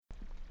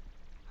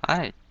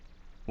Hi,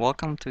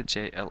 welcome to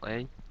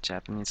JLA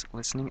Japanese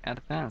Listening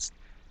Advanced.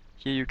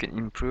 Here you can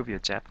improve your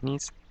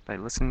Japanese by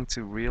listening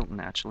to real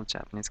natural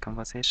Japanese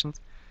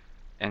conversations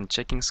and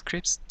checking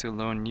scripts to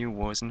learn new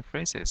words and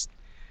phrases.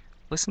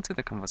 Listen to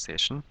the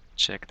conversation,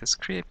 check the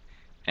script,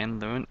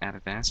 and learn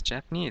advanced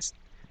Japanese.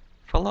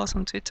 Follow us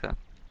on Twitter,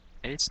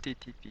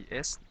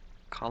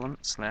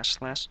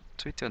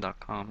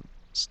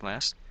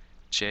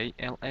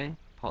 https://twitter.com/JLA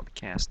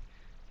podcast.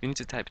 You need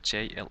to type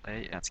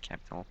JLA as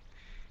capital,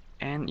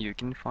 and you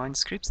can find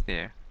scripts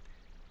there.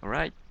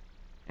 Alright,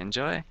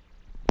 enjoy!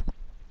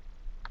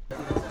 知っ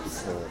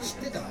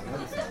てた？楽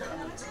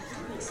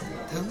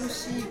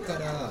しいか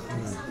ら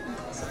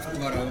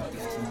笑うって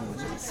普通の文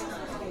字です。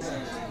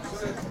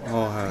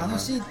楽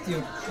しいってい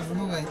う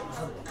ものがあっ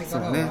てか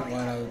ら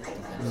笑うって感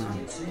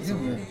じ。でも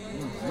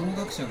脳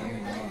学者が言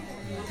うのは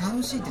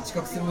楽しいって知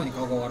覚する前に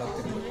顔が笑っ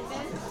て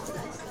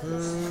る。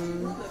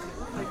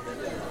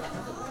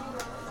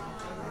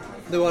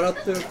で笑っ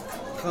てる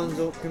感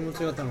情、気持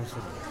ちが楽しいっ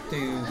て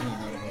いう風にな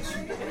るらしい。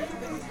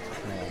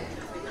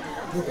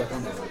よくわか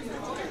んない。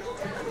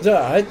じ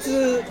ゃああい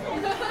つ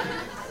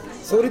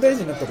総理大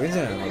臣になった方がいいんじ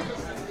ゃないの？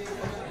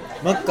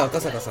マック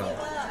赤坂さん、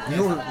日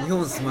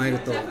本スマイル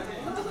とちょ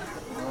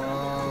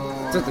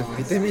っと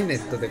見てみネ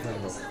ットで今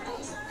度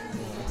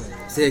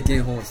政見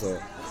放送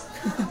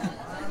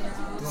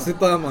スー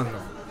パーマンの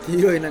黄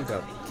色いなん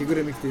か着ぐ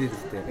るみ着て出て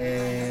き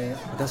て、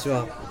私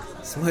は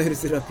スマイル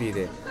セラピー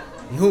で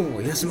日本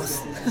を癒しま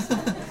す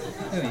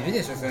でもいる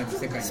でしょ、そういうの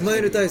世界に。スマ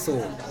イル体操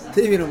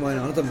テレビの前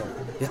のあなたも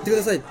やってく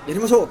ださい、やり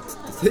ましょうって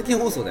政見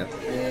放送だよ。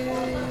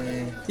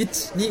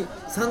1、2、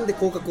3で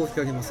広角を引き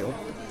上げますよ。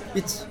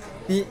1、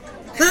2、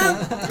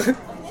3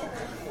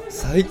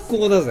 最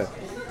高だぜ。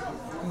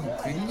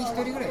国に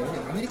1人ぐらいいるよ。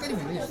アメリカに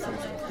もいるでしょ、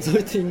そう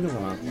いう人いるのか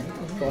な、分か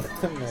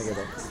んないけど、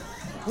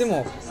で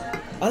も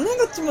あな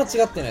がち間違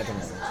ってないと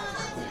思う。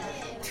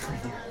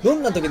ど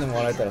んな時でも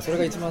笑えたらそれ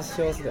が一番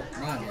幸せだよ。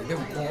まあね、で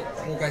も崩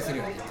壊する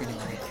よね、国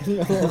はね。国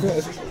は崩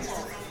壊する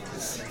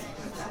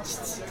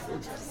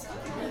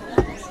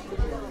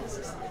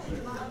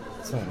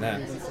そう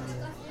ね、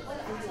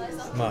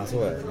まあそ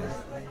うだよね。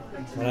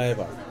笑え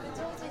ば、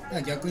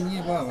逆に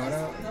言えば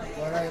笑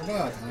え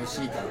ば楽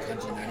しいから感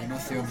じになりま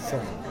すよみたいな。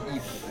いい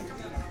こ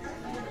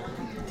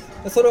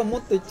とそれをも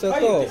っと言っちゃ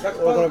うと、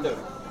俺から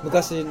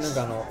昔なん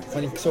かパ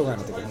ニック障害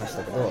の時に話し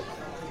たけど、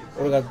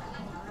俺が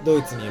ド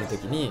イツにいる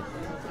時に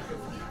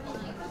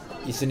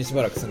一緒にし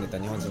ばらく住んでた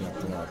日本人の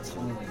友達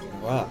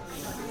は、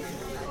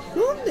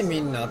なんでみ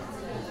んな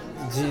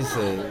人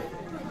生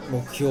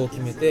目標を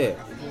決めて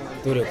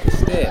努力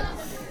して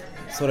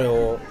それ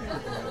を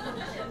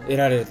得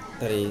られ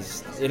たらいいけ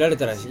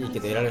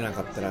ど得られな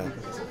かったら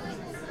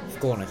不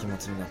幸な気持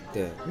ちになっ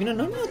て、みんな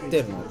何やっ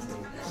てんのって、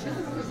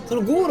そ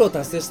のゴールを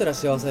達成したら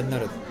幸せにな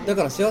る、だ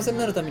から幸せに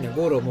なるためには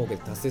ゴールを設け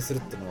て達成する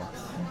っていうのは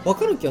分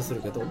かる気がす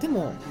るけど、で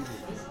も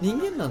人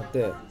間なん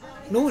て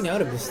脳にあ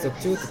る物質を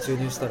チューって注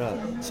入したら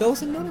幸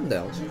せになるんだ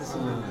よ。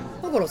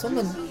だからそん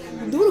な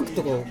努力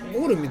とかゴ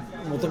ール求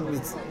め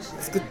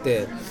作っ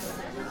て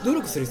努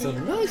力する必要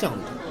ないじゃ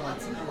ん。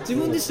自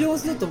分で幸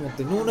せだと思っ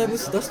て脳内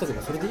物質出しとけ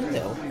ばそれでいいんだ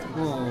よ、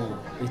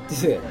言って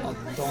て、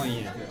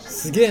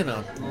すげえな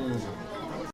って思って。